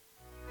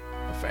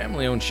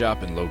family-owned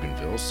shop in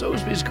Loganville,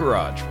 Soesby's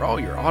Garage, for all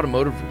your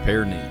automotive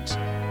repair needs.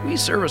 We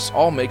service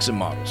all makes and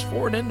models,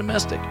 foreign and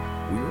domestic.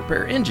 We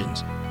repair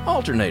engines,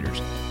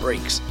 alternators,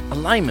 brakes,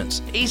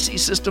 alignments, AC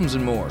systems,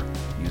 and more,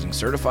 using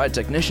certified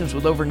technicians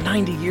with over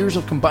 90 years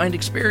of combined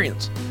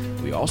experience.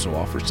 We also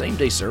offer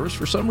same-day service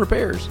for some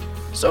repairs.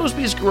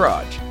 Soesby's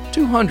Garage,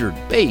 200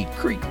 Bay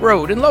Creek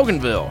Road in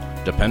Loganville.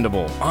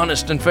 Dependable,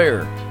 honest, and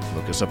fair.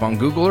 Look us up on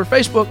Google or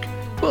Facebook.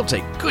 We'll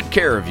take good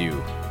care of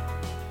you.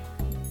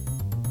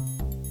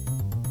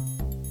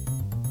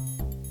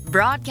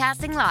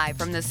 Broadcasting live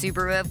from the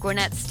Subaru of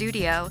Gwinnett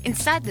studio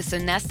inside the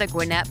Sonesta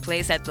Gwinnett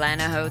Place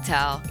Atlanta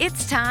Hotel.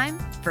 It's time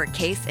for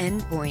Case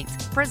in Point,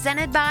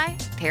 presented by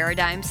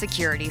Paradigm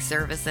Security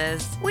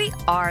Services. We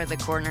are the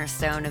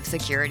cornerstone of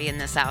security in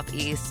the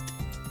Southeast.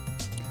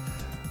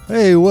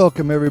 Hey,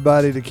 welcome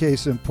everybody to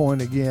Case in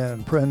Point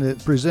again,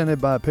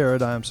 presented by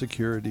Paradigm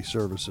Security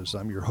Services.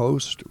 I'm your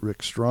host,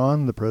 Rick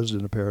Strawn, the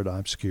president of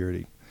Paradigm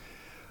Security.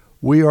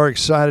 We are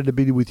excited to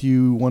be with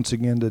you once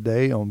again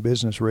today on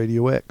Business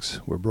Radio X.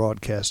 We're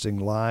broadcasting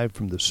live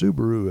from the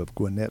Subaru of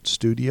Gwinnett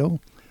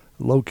studio,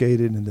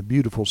 located in the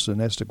beautiful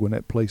Sonesta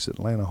Gwinnett Place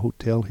Atlanta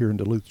Hotel here in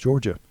Duluth,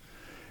 Georgia.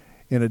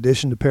 In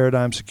addition to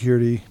Paradigm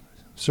Security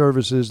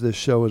Services, this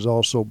show is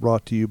also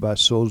brought to you by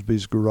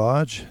Soesby's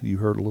Garage. You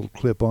heard a little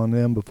clip on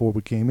them before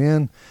we came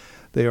in.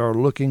 They are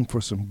looking for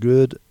some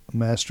good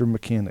master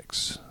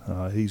mechanics.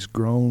 He's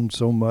grown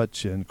so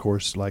much, and of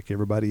course, like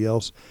everybody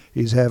else,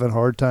 he's having a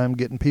hard time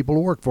getting people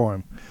to work for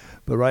him.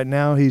 But right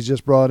now, he's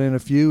just brought in a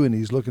few, and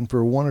he's looking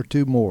for one or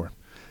two more.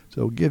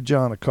 So give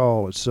John a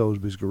call at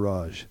Soesby's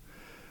Garage.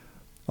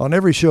 On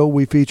every show,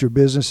 we feature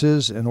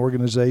businesses and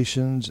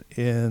organizations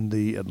in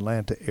the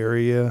Atlanta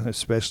area,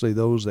 especially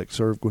those that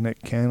serve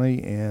Gwinnett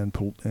County and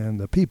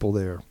the people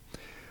there.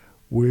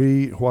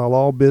 While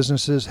all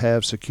businesses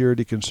have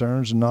security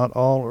concerns, not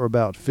all are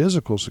about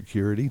physical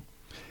security,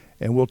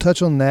 and we'll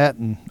touch on that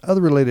and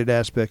other related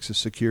aspects of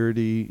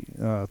security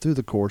through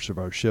the course of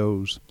our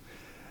shows.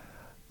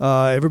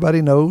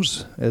 Everybody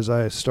knows, as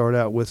I start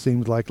out with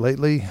themes like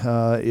lately,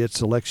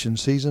 it's election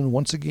season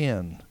once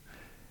again.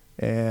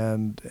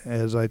 And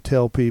as I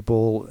tell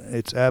people,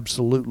 it's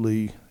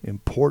absolutely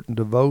important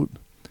to vote,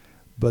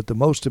 but the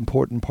most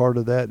important part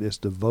of that is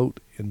to vote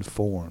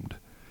informed.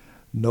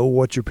 Know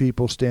what your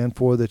people stand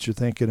for that you're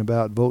thinking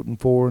about voting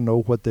for,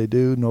 know what they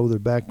do, know their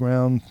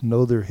background,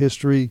 know their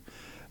history,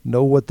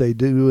 know what they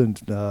do and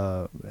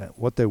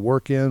what they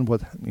work in,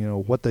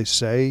 what they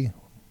say.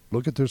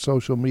 Look at their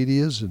social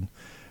medias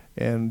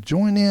and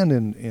join in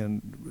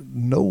and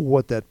know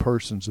what that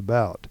person's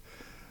about.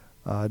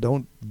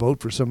 Don't vote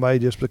for somebody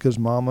just because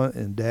mama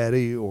and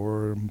daddy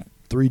or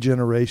 3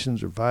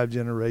 generations or 5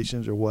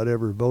 generations or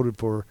whatever voted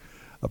for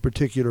a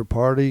particular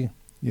party.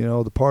 You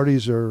know, the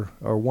parties are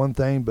one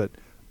thing, but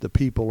the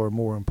people are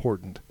more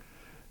important.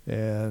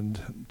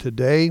 And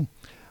today,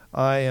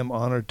 I am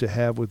honored to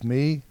have with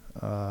me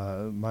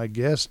my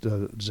guest,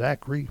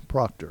 Zachary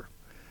Proctor.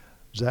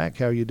 Zach,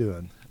 how you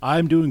doing?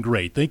 I'm doing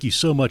great. Thank you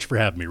so much for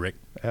having me, Rick.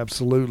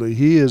 Absolutely.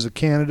 He is a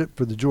candidate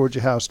for the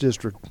Georgia House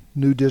District,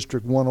 New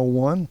District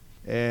 101.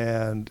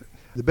 And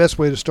the best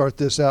way to start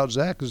this out,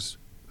 Zach, is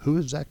who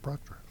is Zach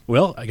Proctor?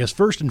 Well, I guess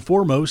first and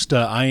foremost,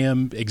 I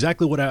am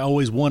exactly what I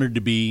always wanted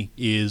to be,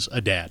 is a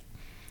dad.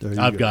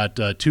 I've got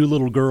 2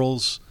 little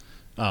girls.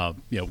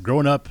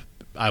 Growing up,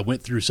 I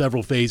went through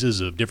several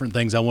phases of different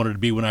things I wanted to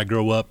be when I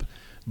grow up.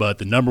 But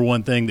the number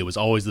one thing that was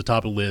always the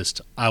top of the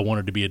list, I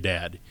wanted to be a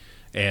dad.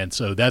 And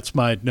so that's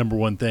my number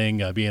one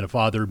thing, being a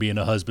father, being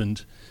a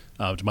husband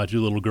to my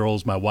 2 little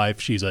girls. My wife,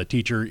 she's a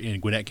teacher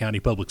in Gwinnett County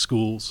Public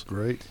Schools.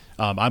 Great.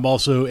 I'm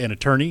also an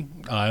attorney.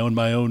 I own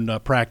my own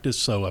practice,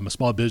 so I'm a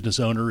small business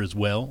owner as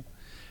well.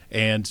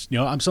 And,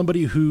 I'm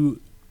somebody who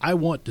I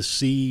want to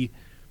see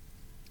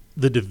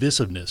the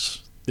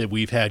divisiveness that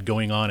we've had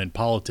going on in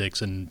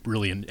politics and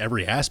really in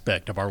every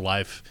aspect of our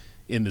life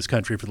in this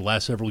country for the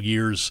last several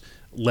years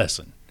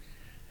lessen.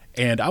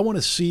 And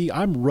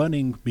I'm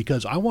running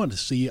because I want to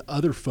see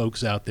other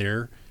folks out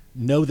there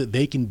know that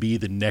they can be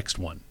the next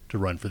one to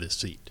run for this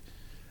seat.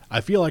 I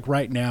feel like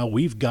right now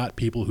we've got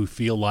people who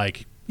feel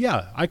like,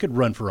 yeah, I could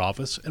run for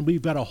office, and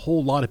we've got a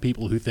whole lot of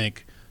people who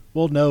think,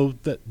 well, no,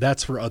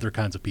 that's for other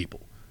kinds of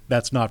people.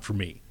 That's not for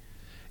me.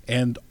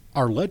 And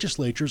our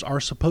legislatures are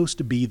supposed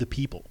to be the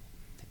people.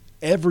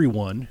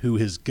 Everyone who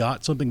has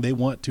got something they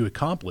want to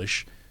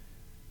accomplish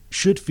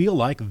should feel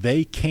like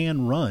they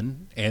can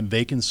run and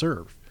they can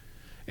serve.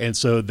 And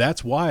so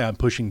that's why I'm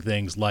pushing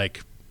things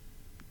like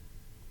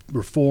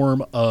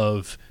reform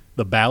of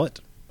the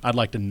ballot. I'd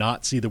like to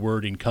not see the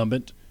word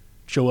incumbent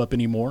show up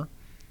anymore,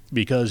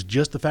 because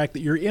just the fact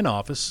that you're in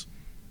office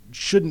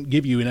shouldn't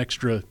give you an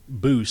extra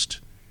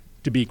boost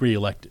to be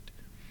reelected.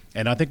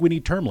 And I think we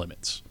need term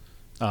limits.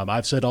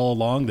 I've said all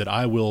along that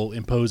I will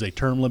impose a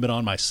term limit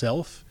on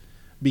myself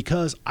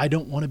because I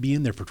don't want to be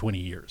in there for 20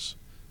 years.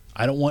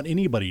 I don't want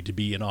anybody to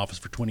be in office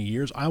for 20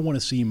 years. I want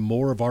to see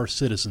more of our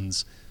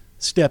citizens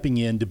stepping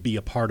in to be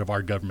a part of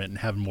our government and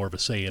having more of a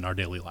say in our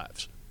daily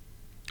lives.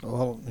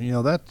 Well,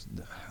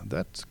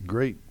 that's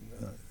great.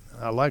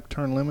 I like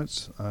term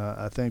limits.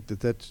 I think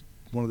that's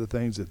one of the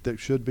things that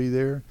should be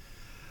there.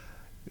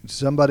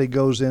 Somebody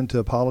goes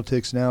into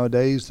politics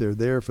nowadays, they're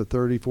there for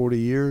 30, 40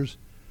 years,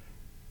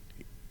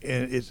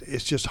 and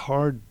it's just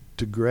hard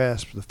to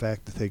grasp the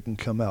fact that they can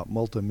come out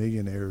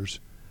multimillionaires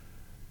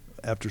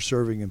after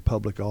serving in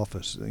public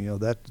office.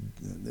 That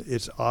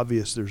it's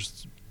obvious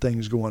there's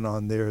things going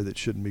on there that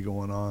shouldn't be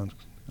going on.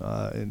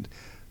 And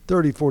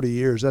 30, 40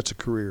 years, that's a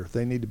career.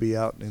 They need to be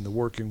out in the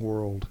working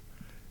world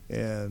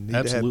and need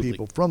to have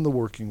people from the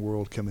working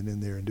world coming in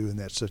there and doing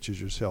that, such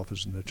as yourself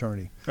as an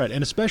attorney. Right,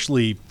 and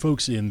especially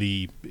folks in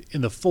the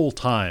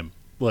full-time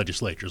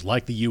legislatures,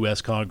 like the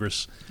U.S.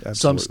 Congress. Absolutely.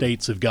 Some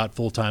states have got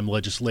full-time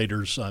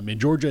legislators. In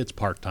Georgia, it's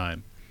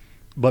part-time.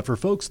 But for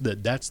folks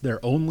that's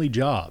their only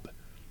job,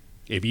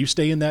 if you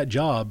stay in that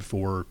job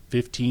for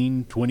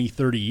 15, 20,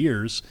 30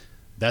 years,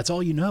 that's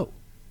all you know,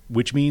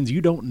 which means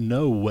you don't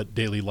know what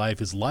daily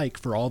life is like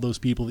for all those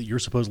people that you're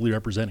supposedly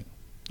representing.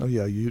 Oh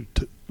yeah, you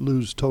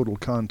lose total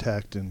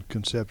contact and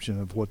conception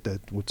of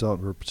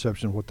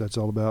perception of what that's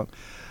all about.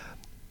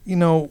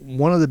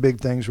 One of the big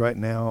things right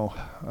now,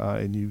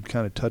 and you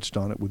kind of touched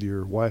on it with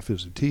your wife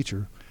as a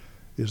teacher,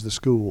 is the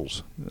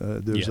schools.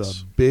 There's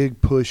Yes. a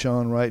big push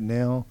on right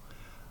now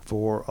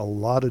for a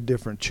lot of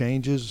different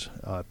changes.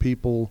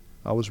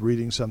 I was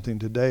reading something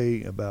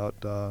today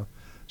about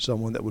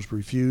someone that was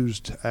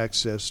refused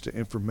access to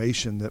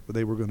information that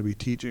they were going to be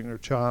teaching their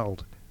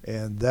child.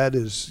 And that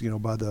is,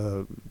 by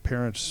the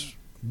Parents'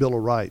 Bill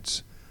of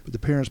Rights. But the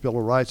Parents' Bill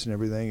of Rights and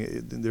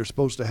everything, they're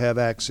supposed to have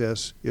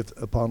access, if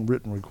upon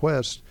written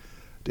request,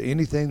 to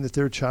anything that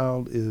their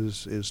child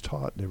is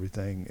taught and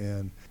everything.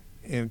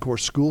 And of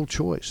course, school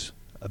choice,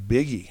 a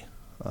biggie.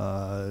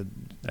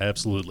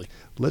 Absolutely.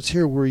 Let's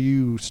hear where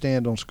you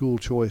stand on school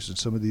choice and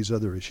some of these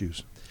other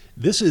issues.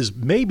 This is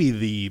maybe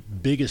the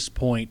biggest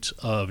point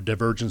of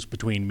divergence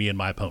between me and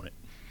my opponent,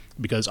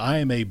 because I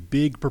am a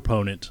big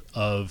proponent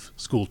of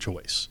school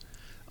choice.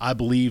 I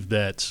believe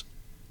that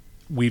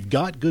we've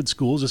got good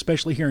schools,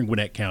 especially here in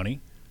Gwinnett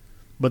County,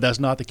 but that's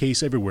not the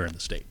case everywhere in the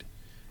state.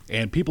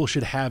 And people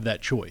should have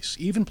that choice.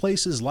 Even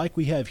places like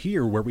we have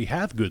here where we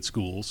have good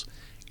schools,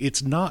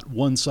 it's not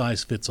one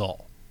size fits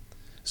all.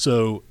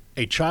 So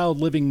a child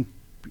living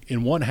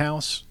in one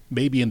house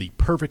may be in the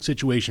perfect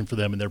situation for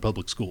them in their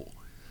public school.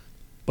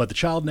 But the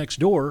child next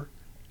door,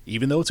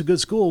 even though it's a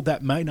good school,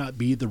 that might not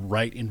be the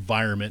right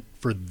environment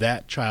for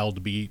that child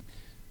to be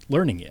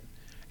learning in.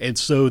 And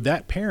so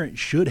that parent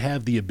should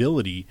have the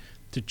ability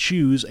to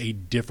choose a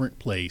different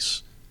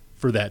place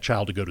for that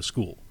child to go to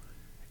school.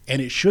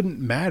 And it shouldn't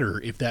matter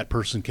if that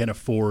person can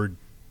afford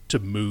to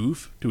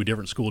move to a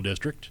different school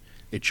district.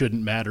 It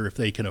shouldn't matter if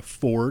they can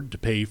afford to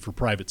pay for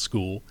private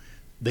school.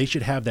 They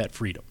should have that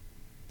freedom.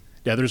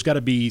 Now, there's got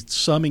to be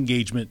some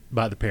engagement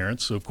by the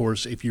parents. So, of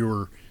course, if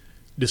you're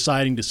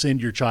deciding to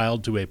send your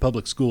child to a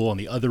public school on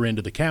the other end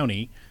of the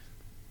county,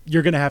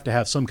 you're going to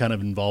have some kind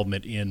of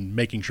involvement in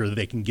making sure that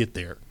they can get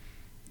there.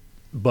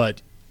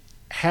 But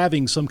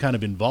having some kind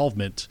of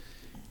involvement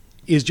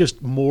is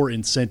just more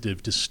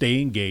incentive to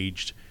stay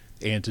engaged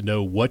and to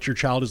know what your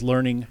child is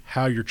learning,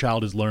 how your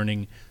child is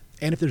learning,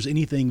 and if there's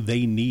anything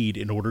they need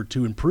in order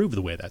to improve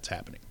the way that's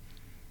happening.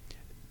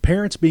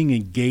 Parents being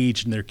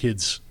engaged in their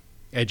kids'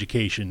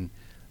 education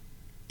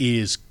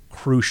is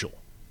crucial.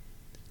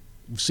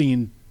 We've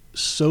seen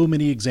so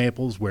many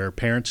examples where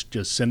parents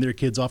just send their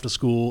kids off to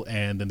school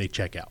and then they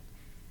check out.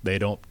 They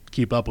don't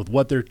keep up with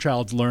what their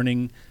child's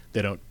learning.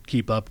 They don't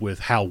keep up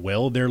with how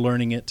well they're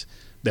learning it.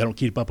 They don't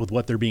keep up with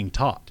what they're being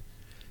taught.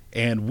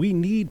 And we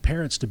need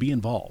parents to be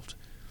involved.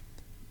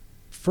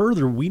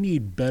 Further, we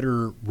need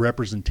better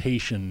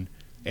representation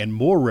and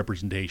more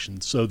representation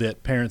so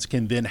that parents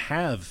can then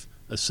have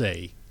a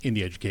say in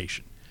the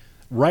education.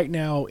 Right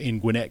now in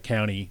Gwinnett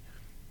County,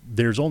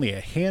 there's only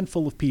a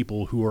handful of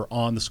people who are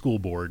on the school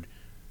board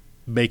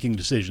making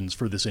decisions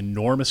for this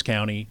enormous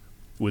county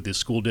with this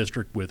school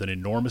district with an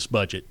enormous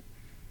budget.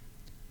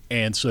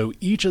 And so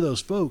each of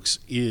those folks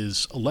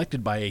is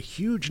elected by a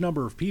huge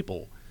number of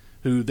people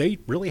who they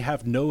really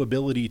have no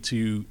ability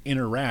to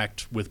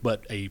interact with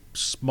but a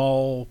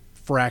small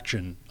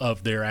fraction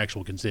of their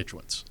actual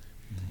constituents.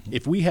 Mm-hmm.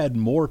 If we had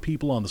more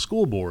people on the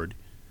school board,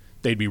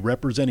 they'd be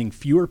representing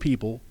fewer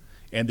people,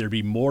 and there'd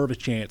be more of a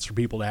chance for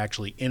people to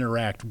actually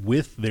interact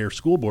with their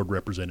school board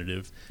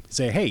representative to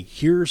say, hey,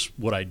 here's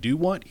what I do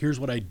want, here's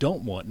what I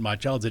don't want in my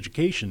child's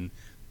education.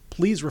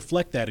 Please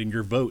reflect that in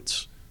your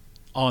votes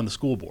on the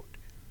school board.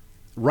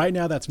 Right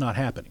now, that's not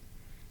happening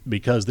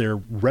because they're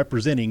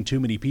representing too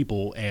many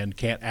people and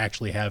can't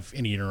actually have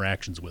any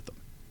interactions with them.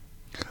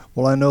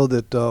 Well, I know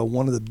that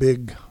one of the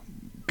big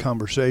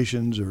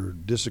conversations or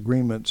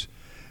disagreements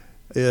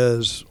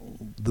is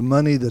the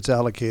money that's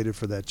allocated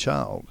for that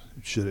child.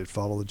 Should it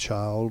follow the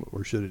child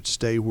or should it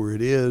stay where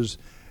it is?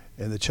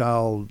 And the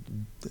child,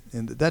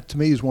 and that to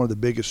me is one of the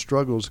biggest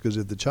struggles, because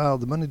if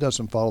the money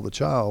doesn't follow the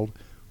child,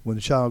 when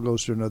the child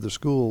goes to another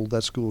school,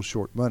 that school's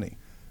short money.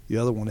 The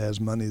other one has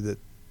money that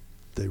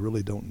they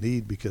really don't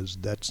need because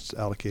that's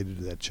allocated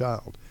to that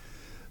child.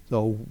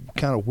 So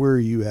kind of where are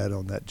you at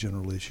on that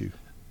general issue?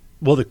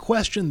 Well, the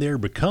question there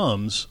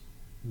becomes,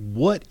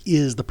 what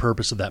is the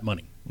purpose of that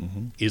money?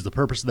 Mm-hmm. Is the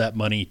purpose of that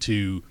money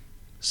to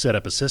set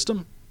up a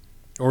system,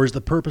 or is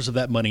the purpose of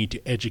that money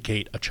to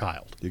educate a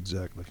child?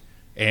 Exactly.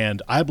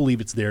 And I believe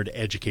it's there to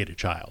educate a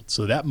child.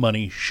 So that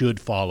money should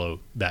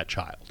follow that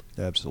child.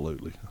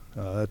 Absolutely.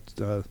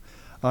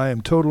 I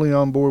am totally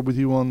on board with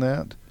you on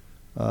that.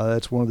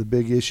 That's one of the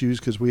big issues,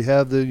 because we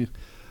have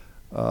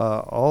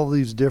all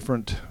these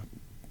different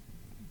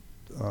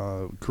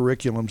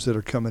curriculums that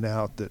are coming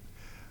out that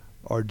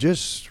are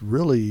just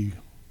really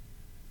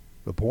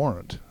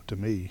abhorrent to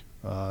me.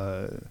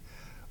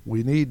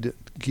 We need to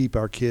keep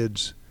our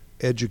kids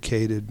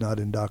educated, not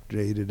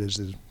indoctrinated, as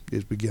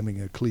is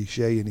becoming a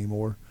cliche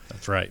anymore.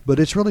 That's right. But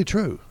it's really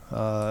true.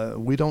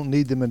 We don't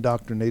need them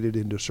indoctrinated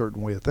into a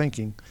certain way of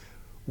thinking.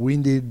 We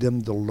need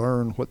them to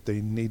learn what they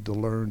need to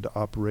learn to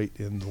operate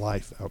in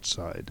life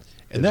outside.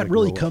 And that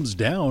really comes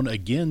down,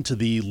 again, to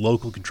the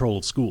local control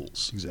of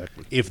schools.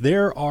 Exactly. If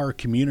there are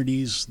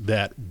communities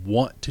that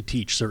want to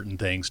teach certain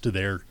things to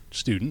their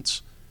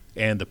students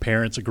and the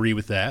parents agree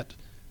with that,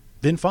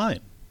 then fine.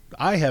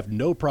 I have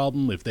no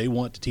problem if they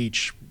want to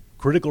teach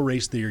critical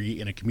race theory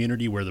in a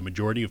community where the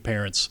majority of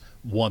parents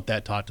want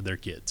that taught to their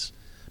kids.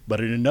 But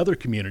in another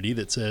community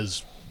that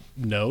says,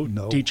 no,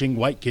 teaching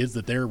white kids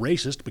that they're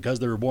racist because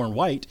they were born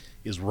white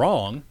is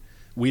wrong,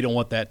 we don't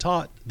want that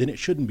taught, then it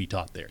shouldn't be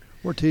taught there.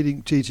 We're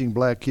teaching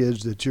black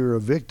kids that you're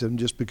a victim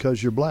just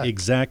because you're black.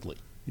 Exactly.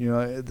 You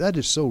know, that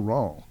is so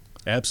wrong.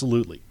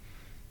 Absolutely.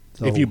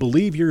 So, if you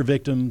believe you're a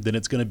victim, then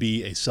it's going to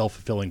be a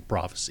self-fulfilling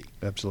prophecy.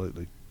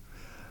 Absolutely.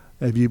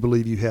 If you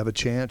believe you have a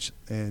chance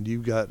and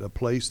you've got a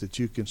place that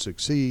you can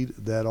succeed,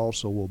 that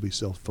also will be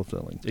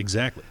self-fulfilling.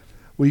 Exactly.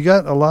 We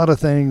got a lot of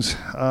things.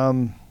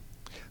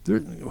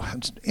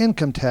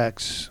 Income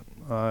tax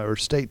or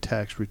state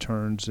tax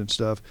returns and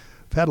stuff.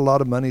 We've had a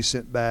lot of money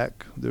sent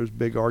back. There's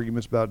big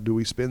arguments about, do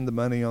we spend the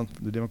money on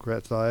the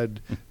Democrat side?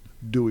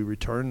 Do we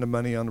return the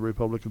money on the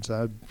Republican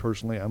side?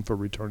 Personally, I'm for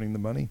returning the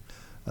money.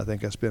 I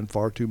think I spend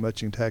far too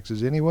much in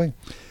taxes anyway.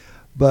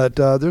 But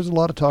there's a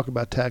lot of talk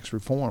about tax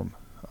reform.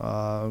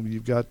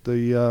 You've got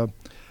the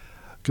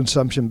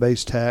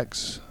consumption-based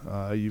tax.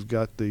 You've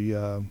got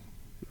the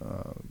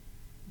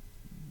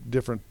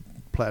different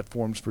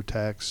platforms for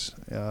tax.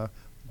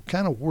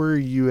 Kind of where are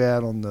you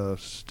at on the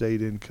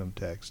state income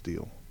tax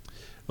deal?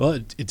 Well,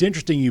 it's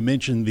interesting you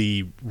mentioned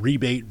the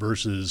rebate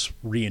versus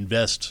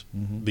reinvest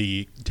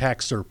the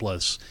tax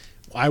surplus.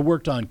 I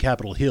worked on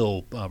Capitol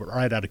Hill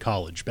right out of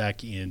college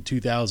back in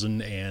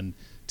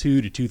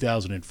 2002 to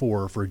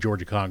 2004 for a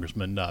Georgia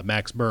congressman,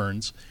 Max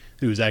Burns,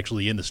 who is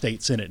actually in the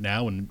state Senate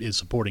now and is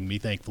supporting me,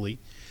 thankfully.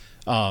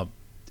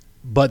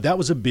 But that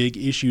was a big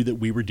issue that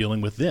we were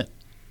dealing with then,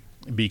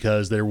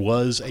 because there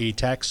was a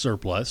tax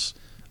surplus.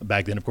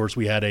 Back then, of course,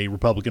 we had a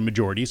Republican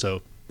majority,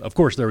 so of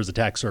course there was a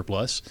tax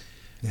surplus.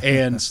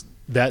 And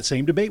that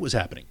same debate was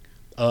happening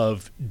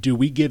of, do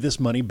we give this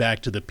money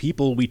back to the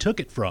people we took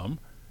it from,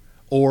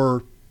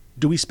 or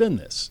do we spend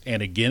this?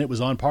 And again, it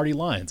was on party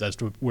lines as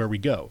to where we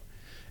go.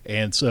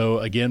 And so,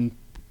 again,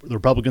 the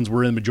Republicans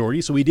were in the majority,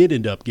 so we did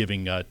end up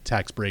giving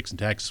tax breaks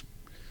and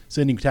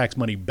sending tax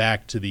money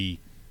back to the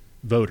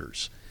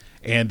voters.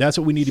 And that's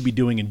what we need to be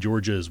doing in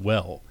Georgia as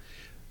well.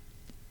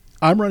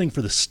 I'm running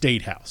for the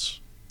state house,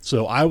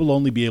 so I will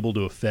only be able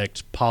to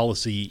affect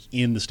policy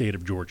in the state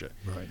of Georgia,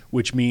 right,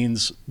 which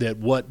means that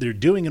what they're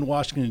doing in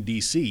Washington,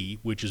 D.C.,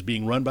 which is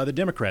being run by the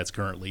Democrats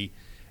currently,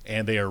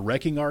 and they are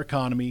wrecking our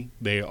economy.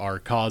 They are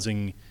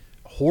causing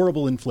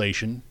horrible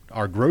inflation.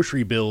 Our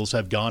grocery bills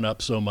have gone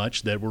up so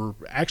much that we're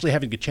actually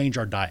having to change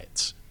our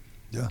diets.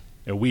 Yeah.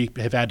 And we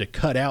have had to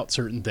cut out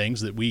certain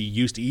things that we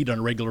used to eat on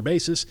a regular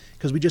basis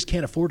because we just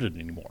can't afford it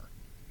anymore.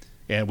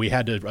 And we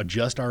had to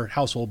adjust our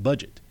household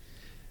budget.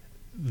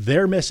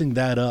 They're messing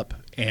that up,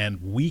 and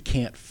we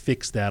can't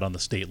fix that on the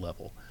state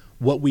level.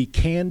 What we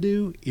can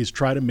do is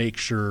try to make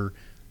sure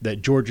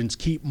that Georgians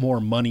keep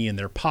more money in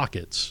their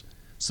pockets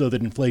so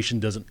that inflation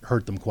doesn't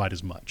hurt them quite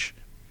as much.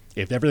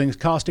 If everything's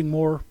costing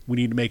more, we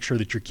need to make sure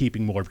that you're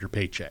keeping more of your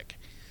paycheck.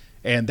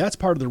 And that's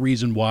part of the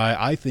reason why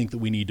I think that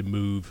we need to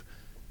move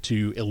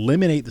to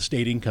eliminate the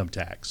state income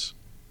tax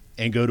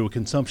and go to a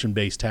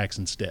consumption-based tax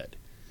instead.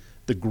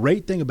 The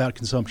great thing about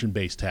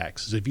consumption-based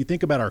tax is if you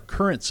think about our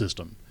current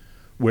system,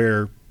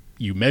 where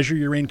you measure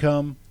your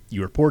income,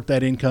 you report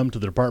that income to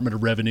the Department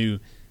of Revenue,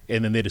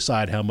 and then they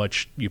decide how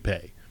much you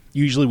pay.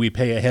 Usually we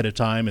pay ahead of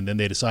time, and then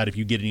they decide if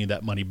you get any of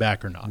that money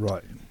back or not.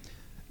 Right.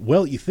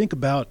 Well, you think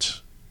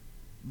about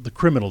the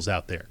criminals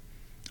out there.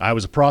 I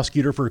was a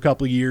prosecutor for a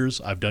couple of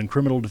years. I've done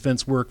criminal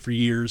defense work for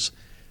years.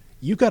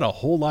 You've got a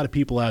whole lot of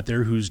people out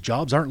there whose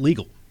jobs aren't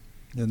legal,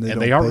 and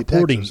they aren't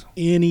reporting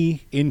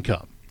any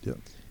income. Yep.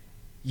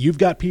 You've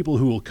got people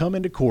who will come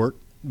into court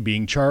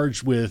being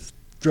charged with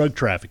drug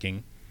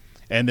trafficking,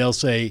 and they'll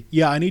say,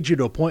 yeah, I need you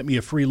to appoint me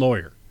a free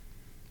lawyer.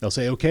 They'll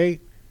say,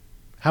 okay,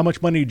 how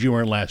much money did you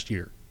earn last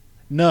year?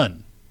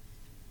 None.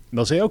 And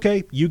they'll say,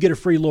 okay, you get a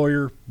free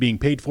lawyer being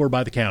paid for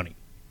by the county.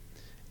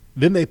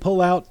 Then they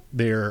pull out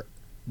their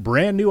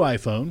brand new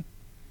iPhone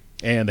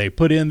and they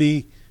put in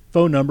the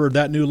phone number of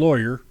that new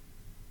lawyer.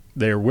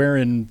 They're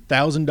wearing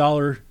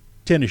 $1,000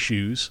 tennis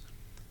shoes,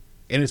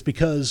 and it's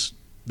because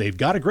They've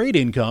got a great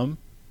income,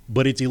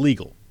 but it's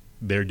illegal.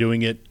 They're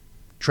doing it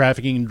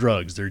trafficking in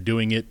drugs. They're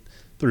doing it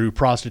through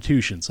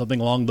prostitution, something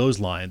along those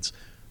lines.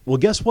 Well,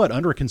 guess what?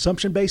 Under a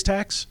consumption-based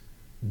tax,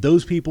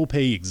 those people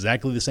pay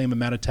exactly the same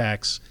amount of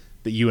tax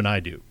that you and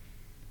I do,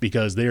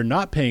 because they're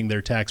not paying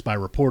their tax by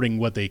reporting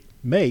what they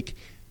make.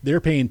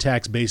 They're paying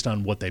tax based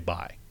on what they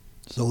buy.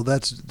 So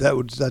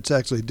that's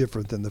actually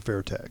different than the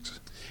fair tax.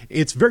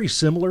 It's very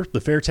similar.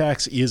 The fair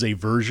tax is a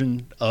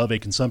version of a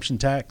consumption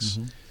tax.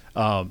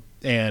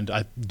 And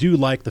I do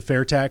like the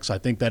fair tax. I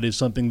think that is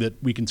something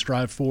that we can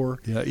strive for.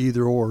 Yeah,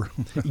 either or.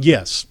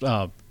 Yes,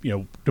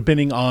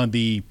 depending on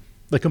the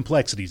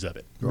complexities of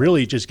it. Right.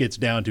 Really, it just gets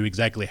down to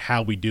exactly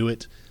how we do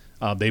it.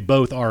 They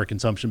both are a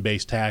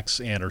consumption-based tax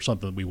and are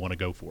something that we want to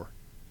go for.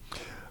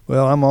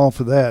 Well, I'm all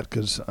for that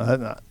because,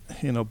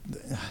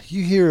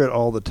 you hear it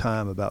all the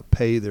time about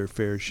pay their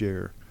fair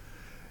share.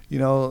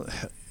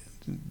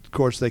 Of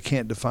course, they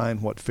can't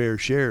define what fair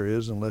share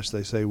is unless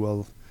they say,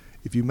 well,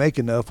 if you make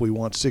enough, we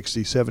want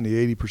 60,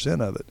 70, 80%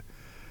 of it.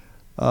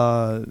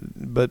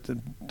 But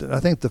I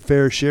think the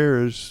fair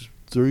share is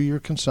through your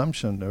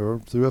consumption or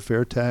through a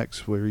fair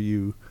tax where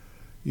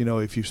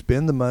if you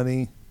spend the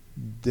money,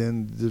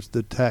 then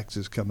the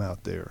taxes come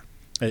out there.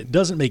 It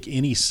doesn't make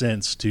any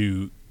sense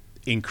to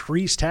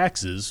increase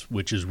taxes,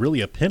 which is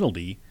really a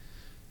penalty,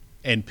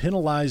 and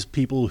penalize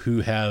people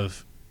who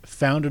have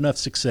found enough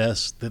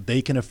success that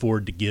they can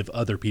afford to give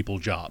other people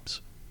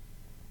jobs.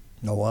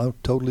 No, I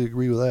totally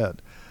agree with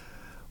that.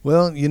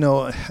 Well,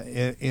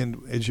 and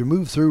as you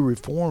move through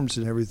reforms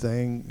and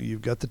everything,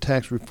 you've got the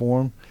tax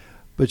reform,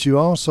 but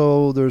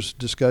there's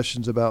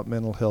discussions about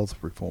mental health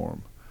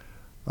reform.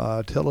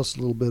 Tell us a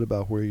little bit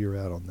about where you're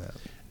at on that.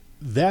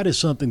 That is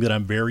something that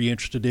I'm very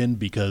interested in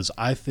because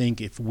I think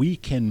if we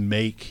can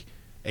make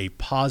a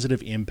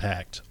positive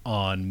impact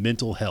on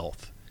mental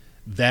health,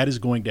 that is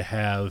going to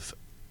have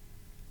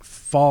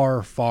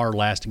far, far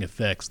lasting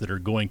effects that are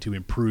going to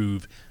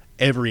improve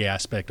every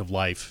aspect of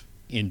life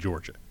in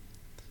Georgia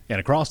and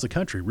across the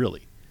country,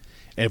 really.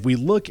 And if we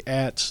look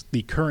at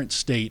the current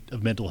state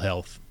of mental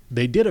health,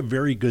 they did a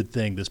very good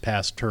thing this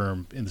past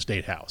term in the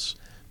State House.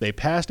 They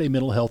passed a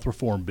mental health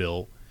reform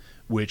bill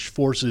which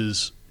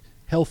forces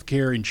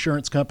healthcare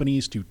insurance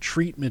companies to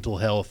treat mental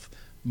health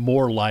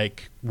more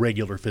like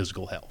regular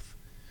physical health,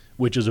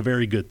 which is a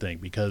very good thing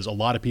because a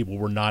lot of people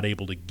were not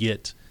able to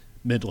get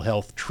mental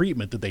health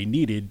treatment that they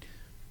needed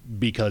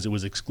because it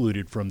was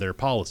excluded from their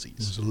policies. It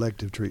was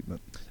elective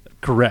treatment.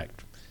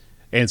 Correct.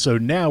 And so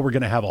now we're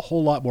going to have a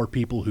whole lot more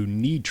people who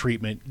need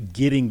treatment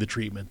getting the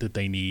treatment that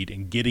they need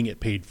and getting it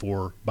paid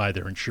for by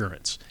their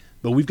insurance.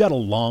 But we've got a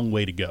long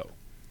way to go.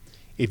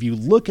 If you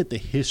look at the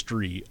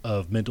history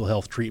of mental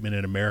health treatment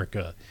in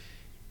America,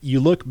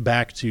 you look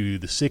back to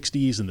the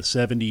 60s and the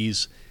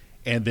 70s,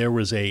 and there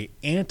was a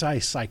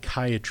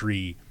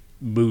anti-psychiatry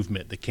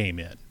movement that came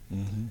in.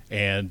 Mm-hmm.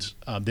 And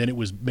then it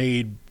was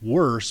made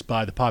worse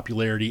by the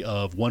popularity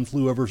of One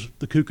Flew Over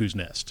the Cuckoo's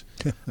Nest.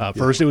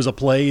 First it was a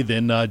play,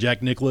 then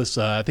Jack Nicklaus,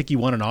 I think he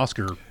won an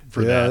Oscar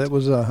for that. Yeah, it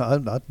was.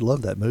 I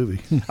love that movie.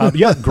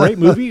 Yeah, great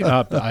movie.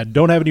 I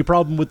don't have any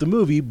problem with the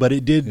movie, but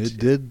it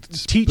did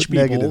teach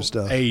people negative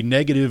stuff. A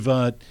negative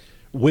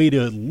way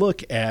to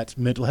look at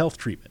mental health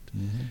treatment.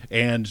 Mm-hmm.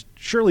 And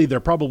surely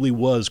there probably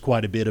was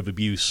quite a bit of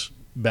abuse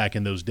back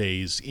in those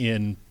days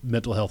in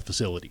mental health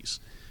facilities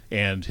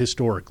and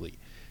historically.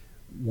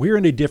 We're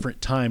in a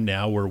different time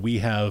now where we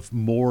have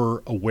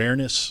more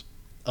awareness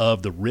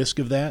of the risk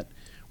of that.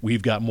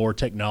 We've got more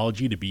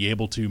technology to be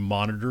able to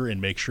monitor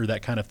and make sure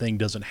that kind of thing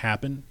doesn't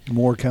happen.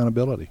 More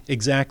accountability.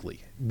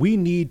 Exactly. We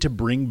need to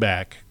bring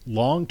back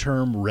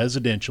long-term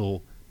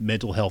residential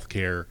mental health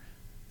care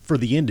for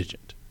the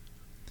indigent.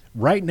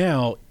 Right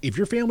now, if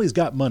your family's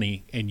got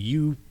money and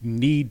you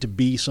need to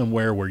be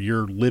somewhere where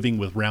you're living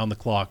with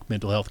round-the-clock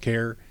mental health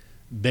care,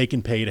 they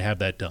can pay to have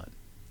that done.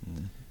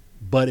 Mm.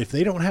 But if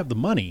they don't have the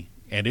money,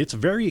 and it's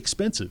very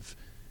expensive,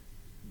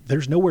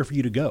 there's nowhere for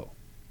you to go.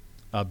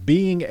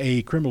 Being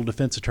a criminal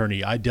defense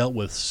attorney, I dealt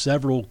with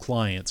several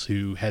clients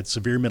who had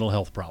severe mental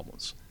health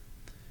problems,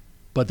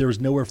 but there was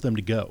nowhere for them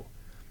to go.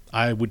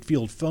 I would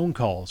field phone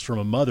calls from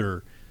a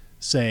mother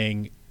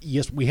saying,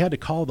 yes, we had to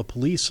call the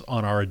police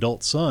on our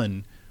adult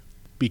son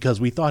because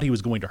we thought he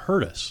was going to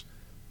hurt us,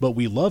 but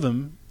we love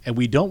him and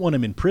we don't want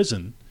him in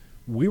prison.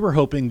 We were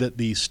hoping that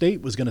the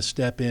state was going to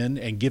step in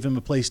and give him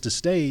a place to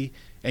stay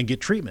and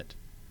get treatment.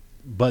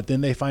 But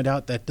then they find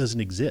out that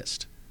doesn't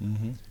exist.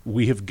 Mm-hmm.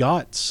 We have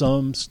got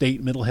some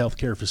state mental health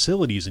care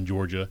facilities in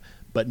Georgia,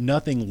 but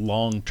nothing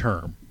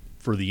long-term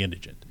for the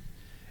indigent.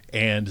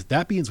 And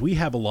that means we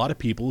have a lot of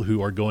people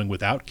who are going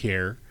without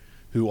care,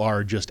 who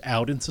are just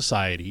out in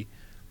society.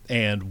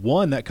 And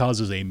one, that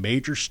causes a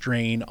major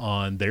strain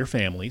on their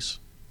families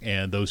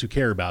and those who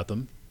care about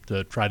them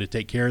to try to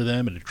take care of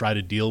them and to try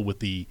to deal with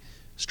the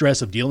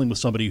stress of dealing with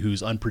somebody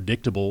who's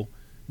unpredictable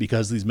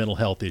because of these mental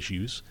health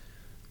issues.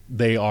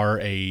 They are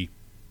a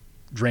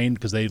drain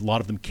because a lot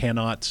of them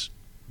cannot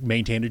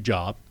maintain a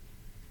job,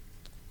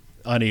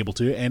 unable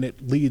to, and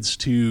it leads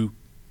to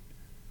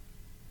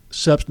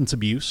substance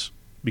abuse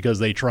because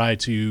they try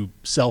to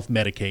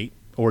self-medicate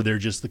or they're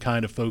just the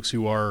kind of folks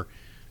who are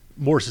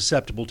more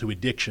susceptible to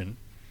addiction,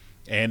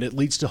 and it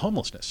leads to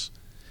homelessness.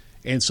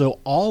 And so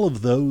all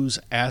of those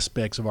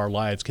aspects of our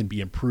lives can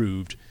be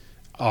improved.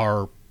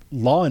 Our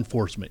law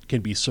enforcement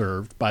can be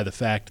served by the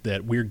fact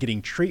that we're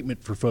getting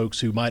treatment for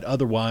folks who might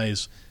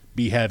otherwise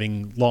be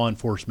having law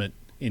enforcement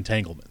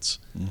entanglements.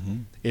 Mm-hmm.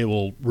 It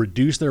will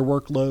reduce their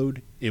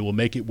workload. It will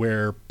make it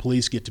where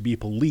police get to be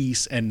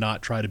police and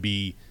not try to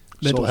be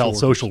mental health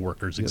social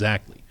workers. Yep.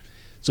 Exactly.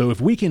 So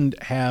if we can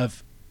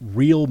have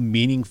real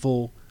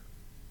meaningful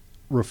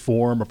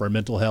reform of our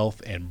mental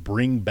health and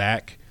bring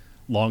back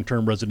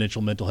long-term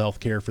residential mental health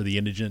care for the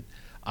indigent,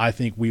 I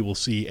think we will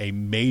see a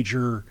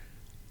major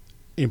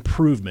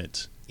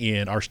improvement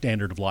in our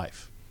standard of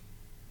life.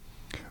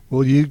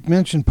 Well, you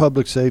mentioned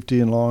public safety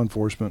and law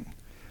enforcement.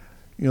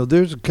 You know,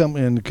 there's a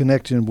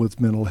connection with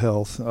mental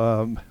health.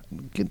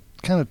 Get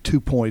kind of 2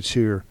 points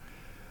here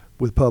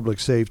with public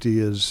safety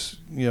is,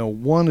 you know,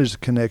 one is a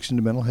connection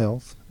to mental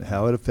health,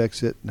 how it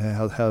affects it, and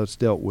how it's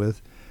dealt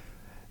with.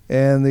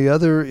 And the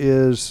other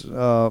is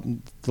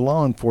the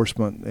law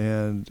enforcement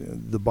and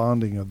the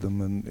bonding of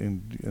them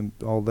and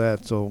all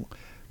that. So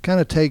kind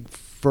of take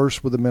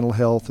first with the mental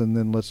health, and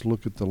then let's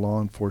look at the law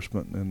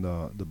enforcement and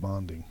the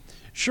bonding.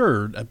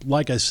 Sure.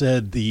 Like I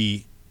said,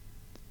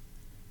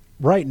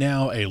 right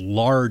now a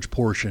large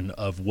portion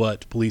of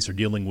what police are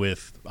dealing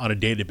with on a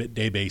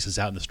day-to-day basis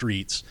out in the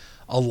streets,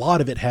 a lot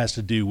of it has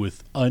to do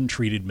with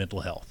untreated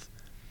mental health.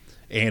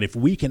 And if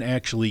we can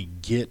actually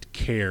get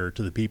care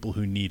to the people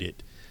who need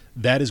it,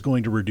 that is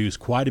going to reduce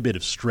quite a bit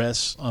of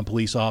stress on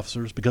police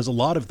officers, because a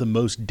lot of the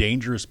most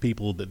dangerous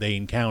people that they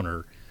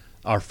encounter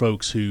are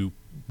folks who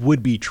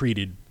would be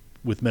treated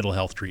with mental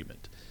health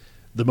treatment.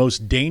 The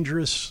most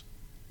dangerous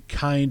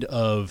kind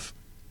of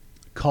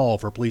call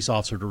for a police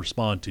officer to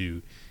respond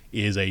to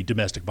is a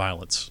domestic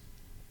violence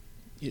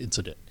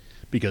incident,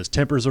 because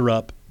tempers are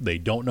up. They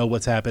don't know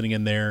what's happening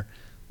in there.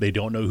 They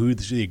don't know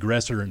who's the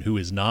aggressor and who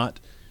is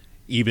not.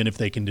 Even if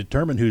they can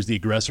determine who's the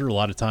aggressor, a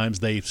lot of times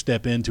they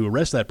step in to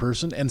arrest that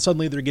person, and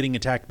suddenly they're getting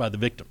attacked by the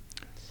victim.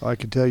 I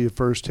can tell you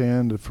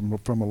firsthand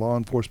from a law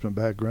enforcement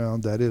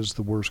background, that is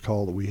the worst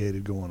call that we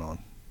hated going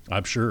on.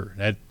 I'm sure.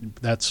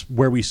 That's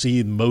where we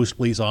see most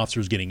police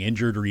officers getting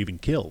injured or even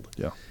killed.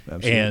 Yeah,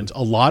 absolutely. And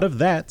a lot of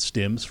that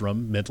stems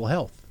from mental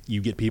health.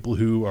 You get people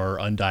who are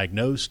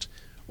undiagnosed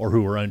or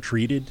who are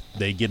untreated.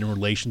 They get in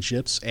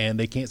relationships, and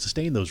they can't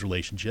sustain those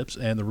relationships,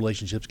 and the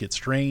relationships get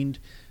strained,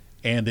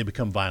 and they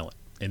become violent.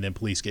 And then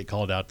police get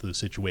called out to those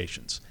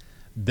situations.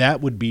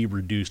 That would be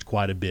reduced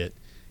quite a bit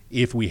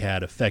if we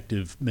had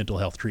effective mental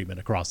health treatment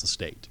across the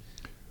state.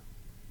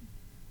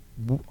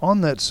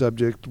 On that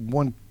subject,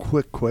 one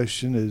quick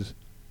question is,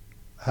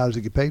 how does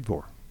it get paid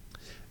for?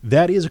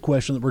 That is a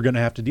question that we're going to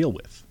have to deal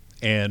with.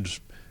 And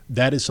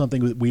that is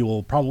something that we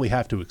will probably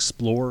have to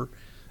explore.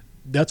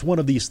 That's one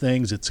of these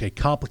things, it's a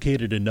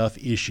complicated enough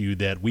issue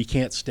that we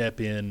can't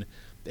step in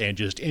and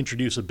just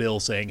introduce a bill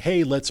saying,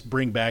 hey, let's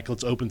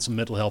open some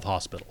mental health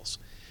hospitals.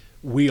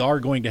 We are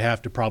going to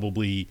have to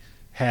probably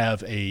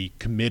have a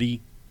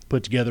committee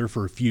put together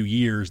for a few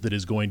years that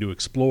is going to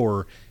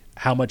explore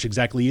how much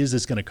exactly is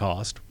this going to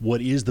cost, what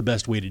is the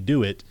best way to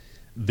do it.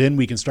 Then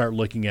we can start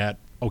looking at,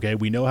 okay,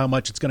 we know how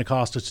much it's going to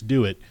cost us to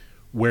do it.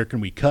 Where can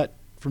we cut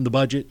from the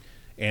budget,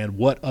 and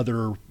what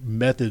other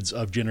methods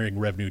of generating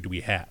revenue do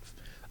we have?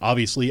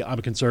 Obviously, I'm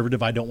a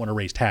conservative. I don't want to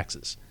raise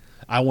taxes.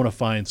 I want to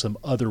find some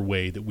other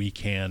way that we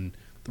can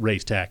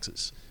raise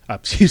taxes.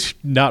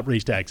 Not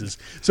raise taxes.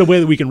 Some way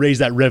that we can raise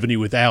that revenue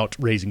without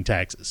raising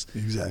taxes.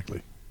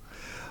 Exactly.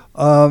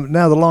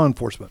 Now the law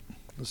enforcement.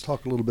 Let's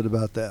talk a little bit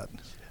about that.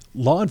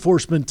 Law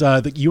enforcement,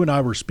 that you and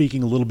I were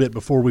speaking a little bit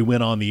before we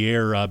went on the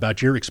air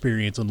about your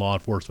experience in law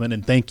enforcement,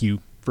 and thank you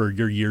for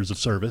your years of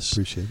service.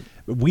 Appreciate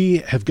it. We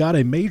have got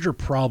a major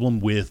problem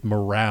with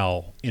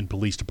morale in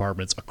police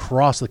departments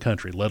across the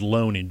country, let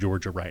alone in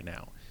Georgia right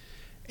now.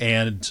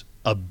 And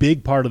a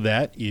big part of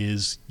that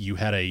is you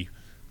had a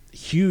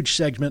huge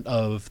segment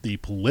of the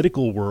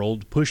political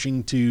world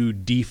pushing to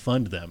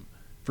defund them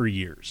for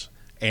years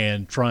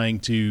and trying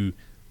to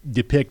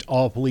depict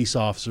all police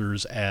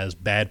officers as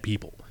bad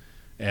people,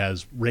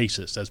 as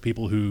racist, as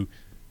people who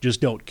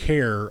just don't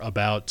care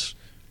about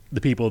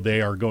the people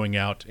they are going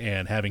out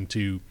and having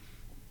to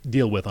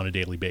deal with on a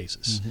daily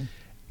basis. Mm-hmm.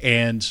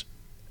 And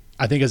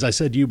I think, as I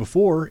said to you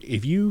before,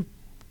 if you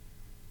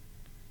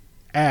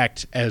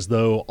act as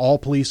though all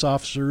police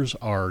officers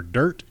are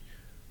dirt,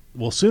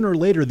 well, sooner or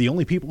later, the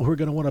only people who are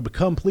going to want to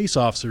become police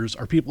officers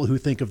are people who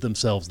think of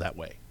themselves that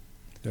way.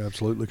 You're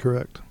absolutely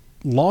correct.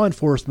 Law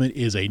enforcement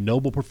is a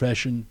noble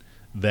profession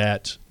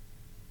that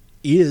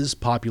is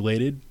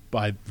populated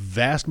by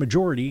vast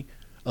majority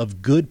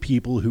of good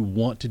people who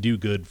want to do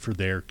good for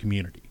their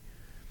community.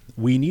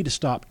 We need to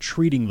stop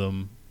treating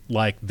them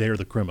like they're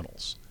the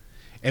criminals.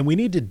 And we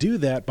need to do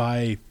that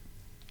by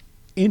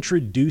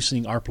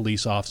introducing our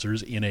police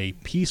officers in a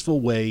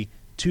peaceful way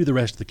to the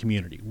rest of the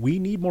community. We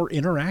need more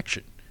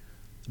interaction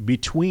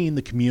between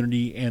the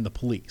community and the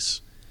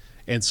police.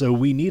 And so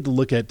we need to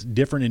look at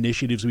different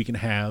initiatives we can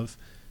have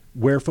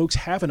where folks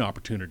have an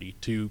opportunity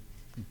to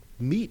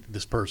meet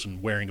this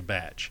person wearing a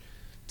badge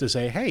to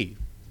say, hey,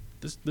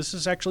 this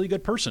is actually a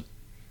good person.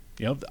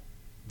 You know,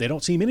 they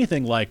don't seem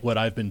anything like what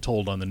I've been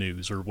told on the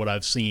news or what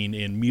I've seen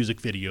in music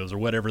videos or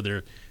whatever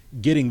they're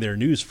getting their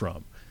news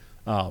from.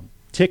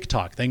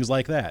 TikTok, things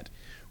like that.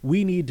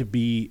 We need to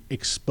be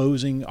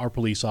exposing our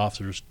police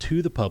officers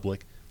to the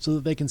public so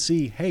that they can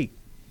see, hey,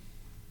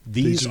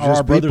 these are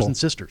our brothers and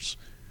sisters.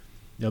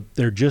 You know,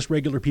 they're just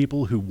regular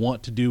people who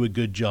want to do a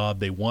good job.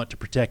 They want to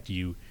protect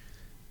you.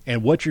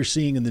 And what you're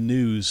seeing in the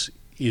news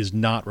is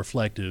not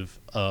reflective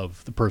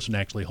of the person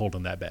actually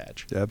holding that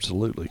badge.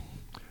 Absolutely.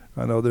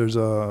 I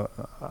know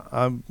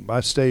I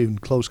stay in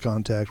close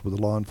contact with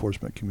the law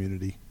enforcement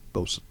community,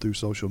 both through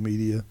social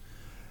media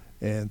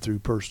and through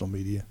personal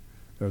media,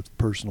 or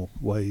personal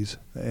ways.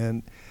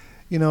 And,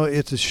 you know,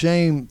 it's a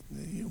shame.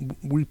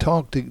 We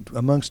talk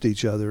amongst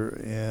each other,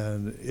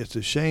 and it's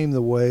a shame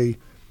the way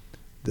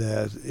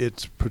that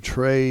it's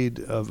portrayed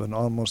of an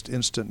almost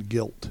instant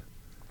guilt,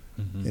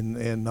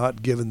 and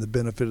not given the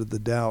benefit of the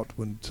doubt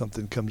when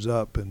something comes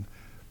up. And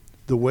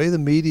the way the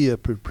media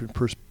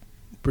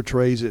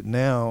portrays it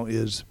now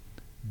is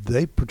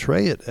they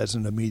portray it as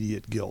an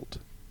immediate guilt,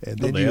 and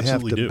then you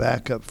have to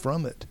back up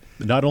from it.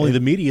 Not only the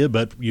media,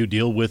 but you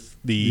deal with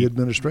the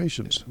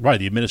administrations. Right,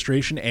 the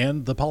administration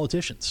and the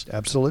politicians.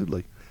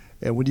 Absolutely.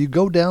 And when you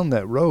go down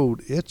that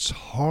road, it's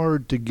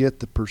hard to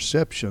get the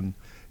perception.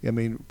 I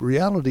mean,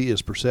 reality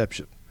is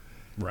perception.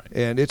 Right.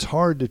 And it's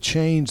hard to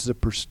change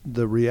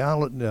the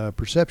reality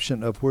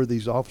perception of where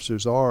these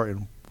officers are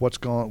and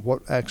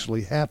what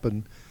actually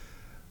happened.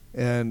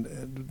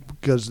 And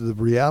because the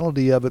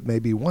reality of it may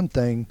be one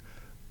thing,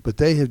 but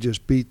they have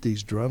just beat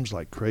these drums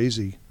like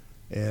crazy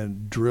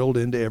and drilled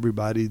into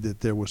everybody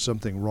that there was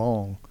something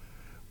wrong,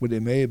 when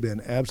it may have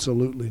been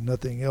absolutely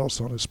nothing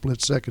else on a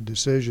split-second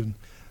decision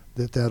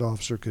that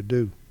officer could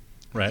do.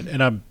 Right,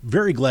 and I'm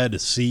very glad to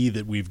see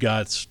that we've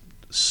got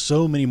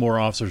so many more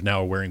officers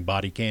now are wearing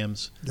body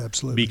cams.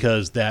 Absolutely.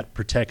 Because that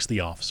protects the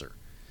officer.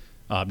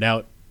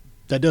 Now,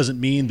 that doesn't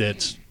mean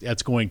that's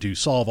going to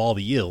solve all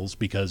the ills,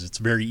 because it's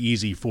very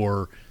easy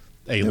for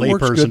a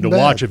layperson to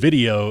watch a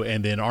video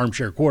and then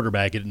armchair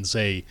quarterback it and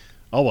say,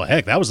 oh, well,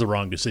 heck, that was the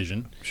wrong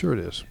decision. Sure it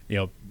is. You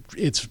know,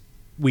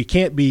 we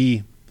can't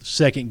be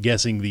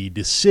second-guessing the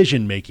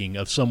decision-making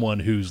of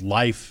someone whose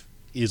life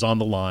is on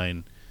the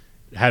line,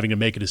 having to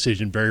make a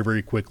decision very,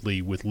 very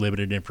quickly with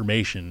limited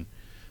information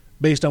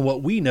based on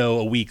what we know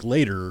a week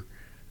later,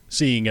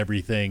 seeing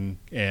everything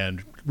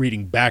and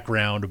reading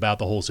background about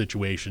the whole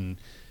situation.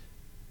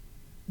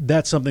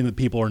 That's something that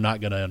people are not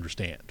going to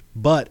understand.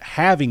 But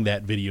having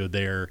that video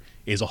there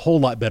is a whole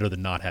lot better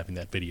than not having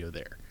that video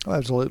there. Oh,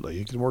 absolutely.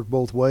 It can work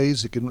both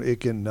ways. It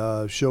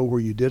can show where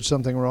you did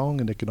something wrong,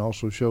 and it can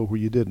also show where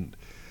you didn't.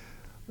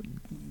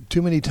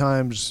 Too many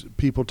times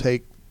people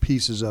take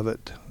pieces of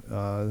it.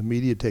 The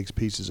media takes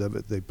pieces of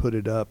it. They put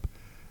it up,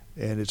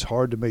 and it's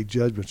hard to make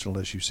judgments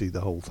unless you see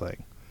the whole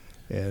thing.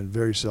 And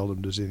very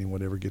seldom does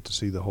anyone ever get to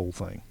see the whole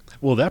thing.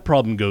 Well, that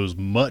problem goes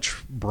much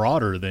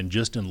broader than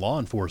just in law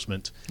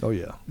enforcement. Oh,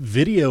 yeah.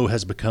 Video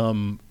has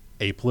become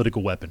a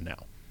political weapon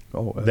now.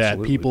 Oh, absolutely.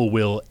 That people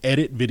will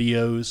edit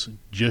videos,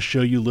 just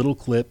show you little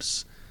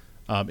clips.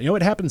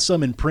 It happened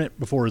some in print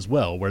before as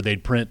well, where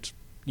they'd print,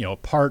 a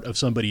part of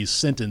somebody's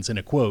sentence in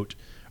a quote,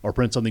 or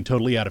print something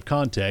totally out of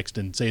context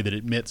and say that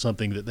it meant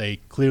something that they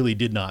clearly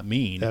did not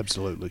mean.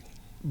 Absolutely.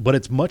 But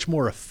it's much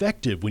more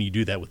effective when you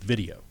do that with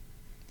video.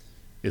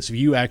 If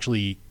you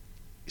actually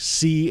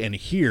see and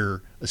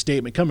hear a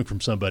statement coming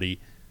from somebody,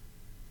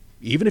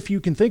 even if you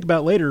can think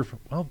about later,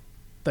 well,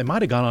 they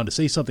might have gone on to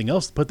say something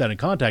else to put that in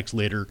context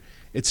later,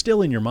 it's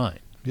still in your mind.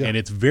 Yeah. And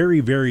it's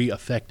very, very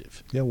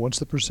effective. Yeah, once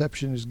the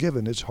perception is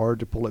given, it's hard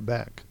to pull it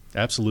back.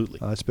 Absolutely.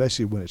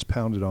 Especially when it's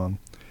pounded on.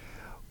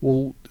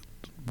 Well,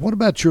 what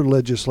about your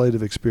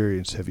legislative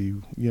experience? Have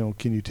you,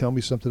 can you tell me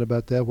something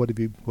about that? What have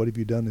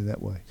you done in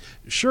that way?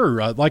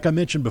 Sure. Like I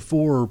mentioned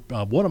before,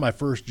 one of my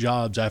first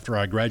jobs after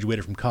I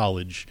graduated from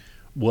college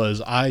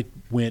was I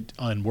went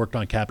and worked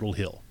on Capitol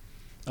Hill.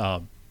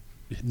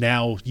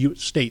 Now,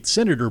 State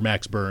Senator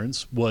Max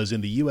Burns was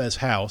in the U.S.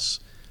 House.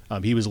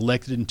 He was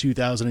elected in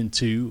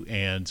 2002,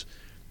 and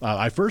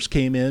I first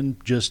came in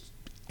just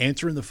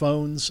answering the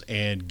phones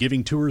and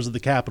giving tours of the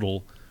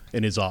Capitol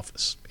in his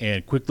office,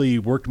 and quickly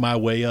worked my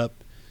way up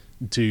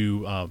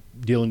to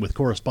dealing with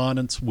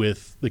correspondence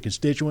with the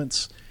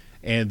constituents,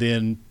 and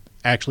then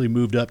actually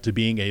moved up to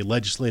being a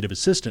legislative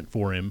assistant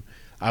for him.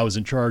 I was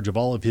in charge of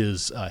all of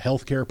his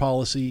health care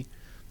policy.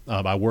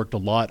 I worked a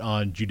lot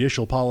on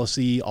judicial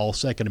policy, all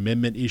Second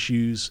Amendment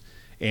issues,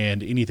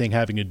 and anything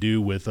having to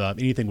do with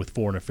anything with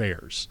foreign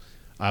affairs.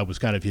 I was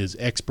kind of his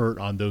expert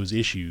on those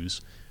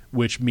issues,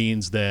 which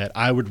means that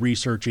I would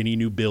research any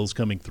new bills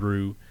coming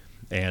through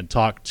and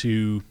talk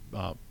to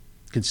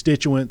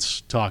constituents,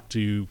 talk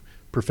to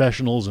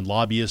professionals and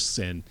lobbyists,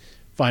 and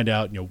find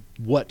out,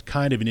 what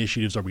kind of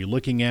initiatives are we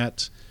looking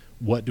at,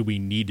 what do we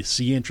need to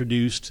see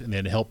introduced, and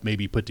then help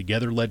maybe put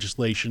together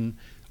legislation,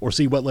 or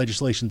see what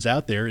legislation's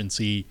out there and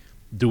see,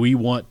 do we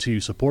want to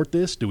support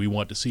this? Do we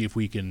want to see if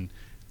we can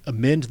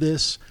amend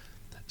this?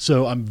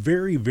 So I'm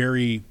very,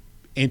 very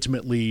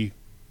intimately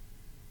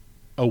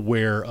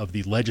aware of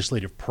the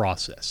legislative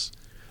process.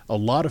 A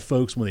lot of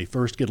folks, when they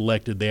first get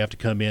elected, they have to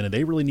come in and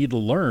they really need to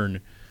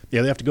learn. They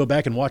have to go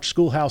back and watch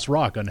Schoolhouse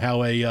Rock on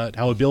how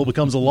a bill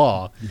becomes a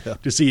law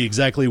to see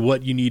exactly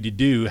what you need to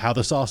do, how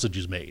the sausage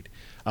is made.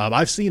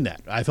 I've seen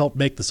that. I've helped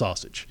make the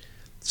sausage.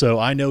 So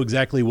I know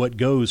exactly what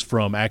goes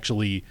from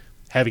actually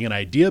having an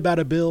idea about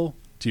a bill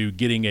to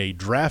getting a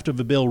draft of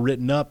a bill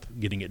written up,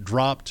 getting it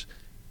dropped,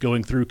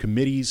 going through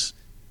committees,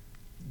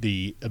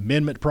 the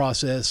amendment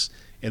process,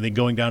 and then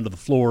going down to the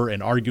floor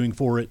and arguing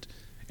for it.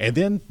 And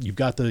then you've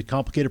got the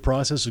complicated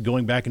process of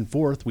going back and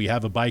forth. We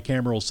have a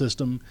bicameral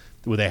system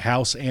with a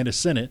House and a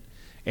Senate,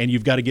 and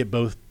you've got to get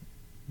both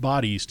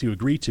bodies to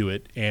agree to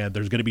it, and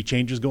there's going to be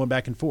changes going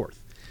back and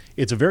forth.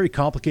 It's a very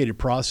complicated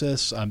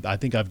process. I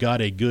think I've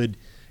got a good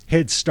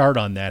head start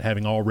on that,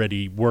 having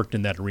already worked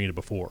in that arena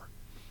before.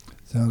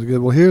 Sounds good.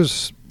 Well,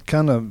 here's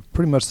kind of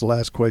pretty much the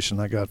last question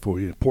I got for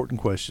you,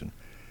 important question.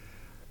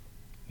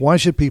 Why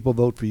should people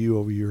vote for you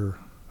over your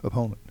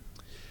opponent?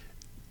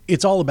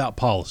 It's all about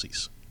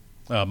policies.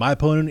 My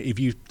opponent, if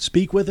you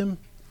speak with him,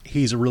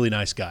 he's a really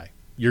nice guy.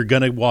 You're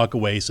going to walk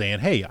away saying,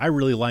 hey, I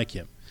really like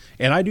him.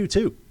 And I do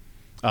too.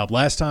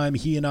 Last time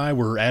he and I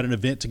were at an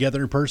event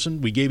together in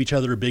person, we gave each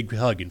other a big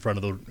hug in front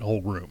of the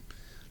whole room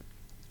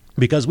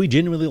because we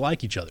genuinely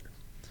like each other.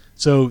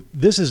 So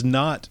this is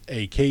not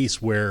a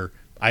case where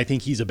I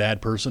think he's a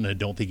bad person and I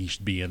don't think he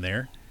should be in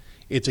there.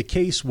 It's a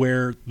case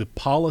where the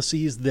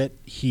policies that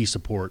he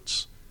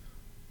supports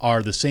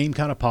are the same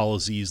kind of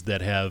policies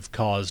that have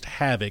caused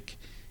havoc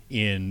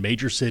in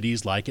major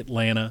cities like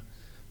Atlanta,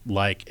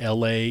 like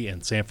LA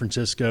and San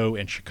Francisco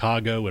and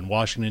Chicago and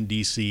Washington,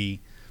 D.C.,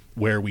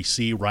 where we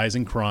see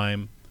rising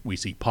crime, we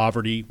see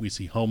poverty, we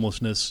see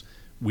homelessness,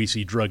 we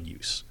see drug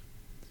use.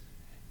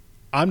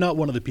 I'm not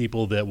one of the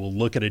people that will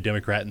look at a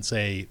Democrat and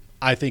say,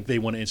 I think they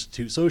want to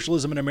institute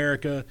socialism in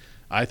America,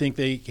 I think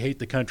they hate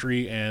the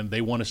country, and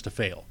they want us to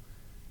fail.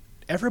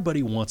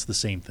 Everybody wants the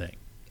same thing.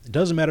 It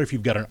doesn't matter if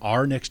you've got an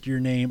R next to your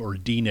name or a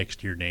D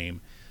next to your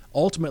name.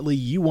 Ultimately,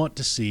 you want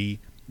to see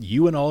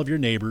you and all of your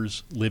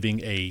neighbors living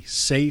a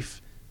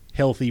safe,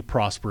 healthy,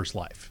 prosperous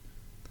life.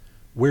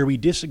 Where we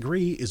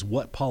disagree is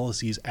what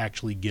policies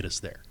actually get us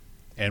there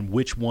and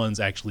which ones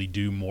actually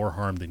do more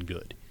harm than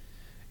good.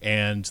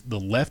 And the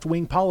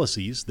left-wing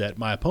policies that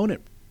my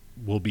opponent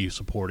will be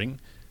supporting,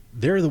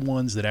 they're the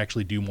ones that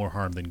actually do more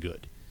harm than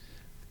good.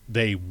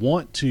 They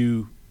want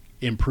to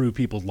improve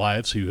people's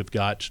lives who have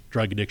got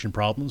drug addiction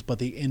problems, but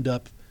they end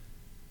up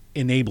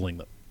enabling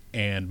them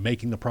and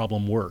making the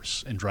problem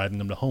worse and driving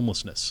them to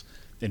homelessness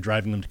and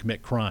driving them to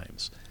commit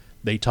crimes.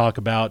 They talk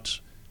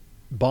about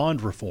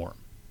bond reform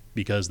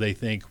because they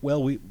think,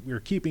 well, we're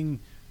keeping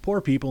poor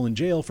people in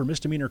jail for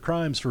misdemeanor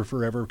crimes for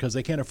forever because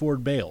they can't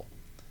afford bail.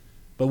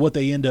 But what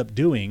they end up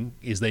doing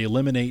is they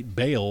eliminate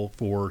bail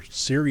for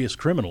serious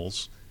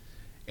criminals.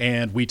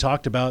 And we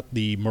talked about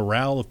the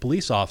morale of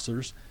police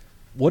officers.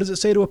 What does it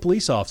say to a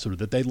police officer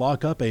that they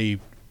lock up a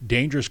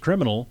dangerous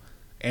criminal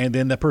and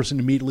then that person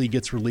immediately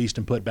gets released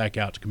and put back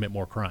out to commit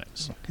more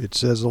crimes? It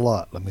says a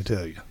lot, let me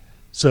tell you.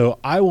 So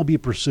I will be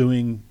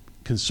pursuing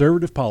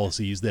conservative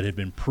policies that have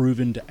been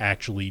proven to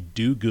actually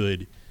do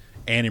good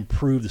and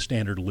improve the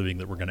standard of living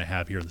that we're going to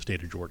have here in the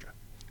state of Georgia.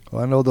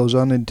 Well, I know those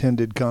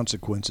unintended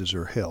consequences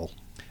are hell.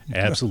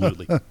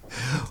 Absolutely.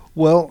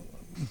 Well,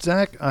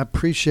 Zach, I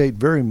appreciate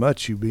very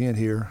much you being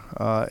here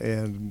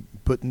and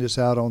putting this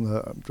out on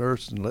the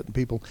earth and letting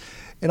people.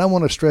 And I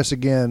want to stress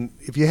again,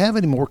 if you have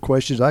any more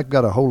questions, I've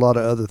got a whole lot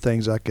of other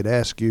things I could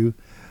ask you,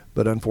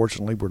 but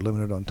unfortunately we're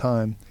limited on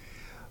time.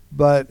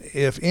 But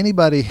if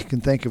anybody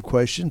can think of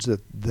questions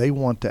that they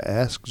want to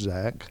ask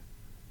Zach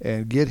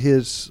and get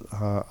his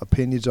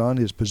opinions on,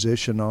 his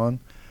position on,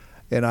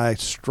 and I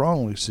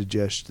strongly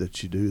suggest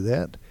that you do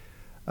that,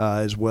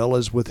 as well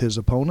as with his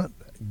opponent,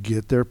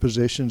 get their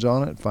positions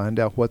on it, find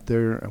out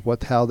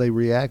how they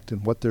react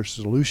and what their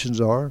solutions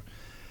are.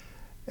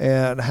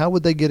 And how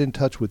would they get in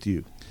touch with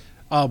you?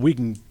 We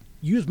can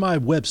use my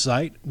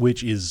website,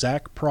 which is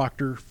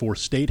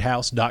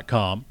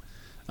ZachProctor4StateHouse.com.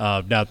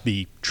 Now,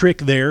 the trick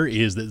there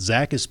is that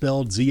Zach is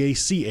spelled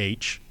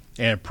Z-A-C-H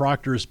and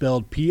Proctor is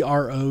spelled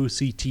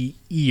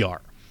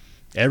P-R-O-C-T-E-R.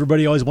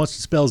 Everybody always wants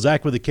to spell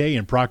Zach with a K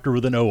and Proctor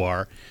with an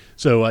O-R.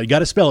 So you got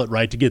to spell it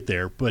right to get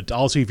there. But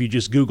also, if you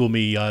just Google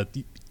me,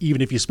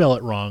 even if you spell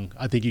it wrong,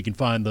 I think you can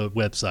find the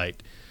website.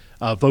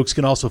 Folks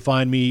can also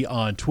find me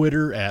on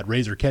Twitter at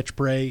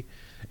RazorCatchPrey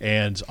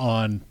and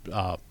on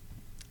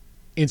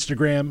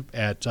Instagram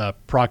at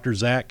Proctor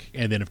Zach,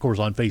 and then, of course,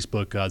 on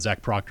Facebook,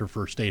 Zach Proctor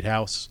for State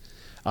House.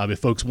 If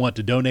folks want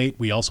to donate,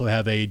 we also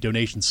have a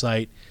donation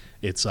site.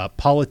 It's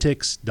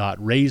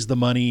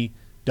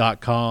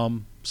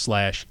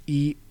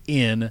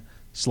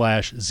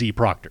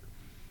politics.raisethemoney.com/EN/ZProctor.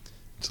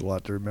 It's a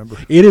lot to remember.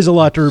 It is a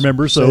lot to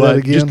remember. So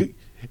again.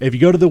 If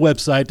you go to the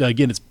website,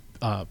 again, it's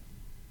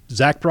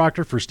Zach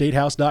Proctor for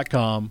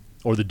StateHouse.com,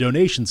 or the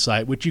donation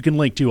site, which you can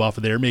link to off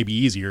of there, maybe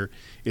easier,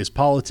 is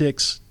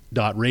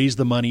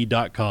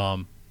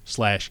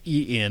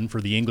politics.raisethemoney.com/EN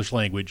for the English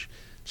language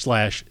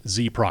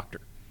 /ZProctor.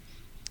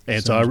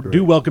 And Sounds so I great.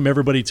 do welcome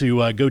everybody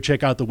to go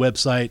check out the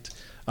website,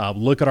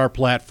 look at our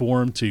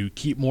platform to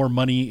keep more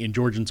money in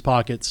Georgians'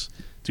 pockets,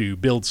 to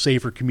build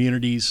safer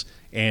communities,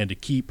 and to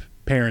keep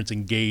parents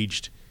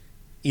engaged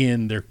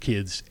in their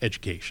kids'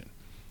 education.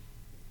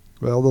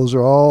 Well, those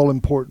are all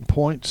important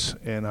points,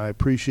 and I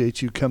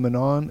appreciate you coming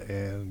on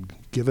and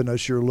giving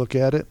us your look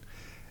at it,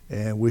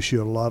 and wish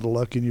you a lot of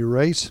luck in your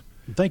race.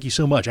 Thank you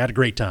so much. I had a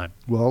great time.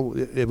 Well,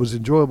 it was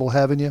enjoyable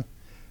having you,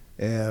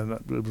 and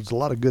it was a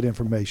lot of good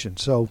information.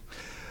 So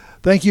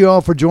thank you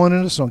all for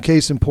joining us on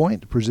Case in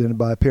Point, presented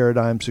by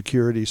Paradigm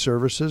Security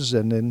Services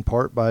and in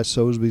part by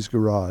Soesby's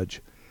Garage.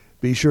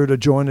 Be sure to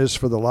join us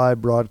for the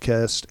live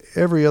broadcast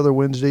every other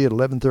Wednesday at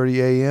 11:30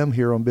 a.m.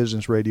 here on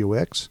Business Radio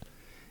X.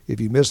 If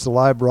you miss the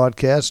live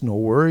broadcast, no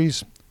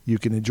worries. You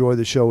can enjoy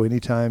the show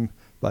anytime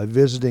by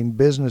visiting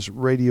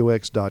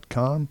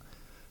businessradiox.com,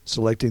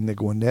 selecting the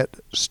Gwinnett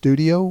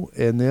Studio,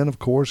 and then, of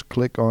course,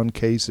 click on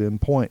Case in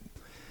Point.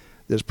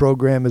 This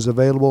program is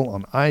available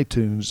on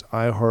iTunes,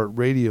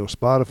 iHeartRadio,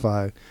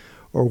 Spotify,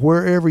 or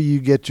wherever you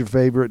get your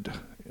favorite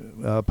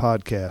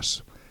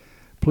podcasts.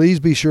 Please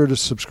be sure to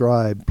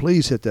subscribe.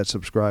 Please hit that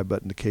subscribe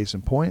button to Case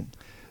in Point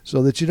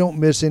so that you don't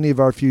miss any of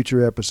our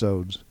future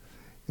episodes.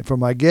 And for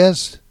my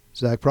guest,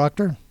 Zach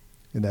Proctor,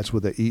 and that's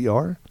with an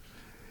E-R,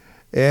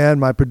 and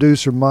my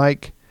producer,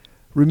 Mike,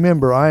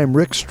 remember, I am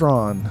Rick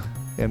Strawn.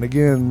 And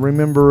again,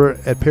 remember,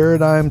 at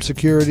Paradigm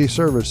Security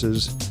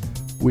Services,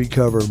 we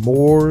cover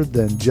more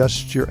than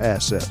just your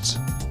assets.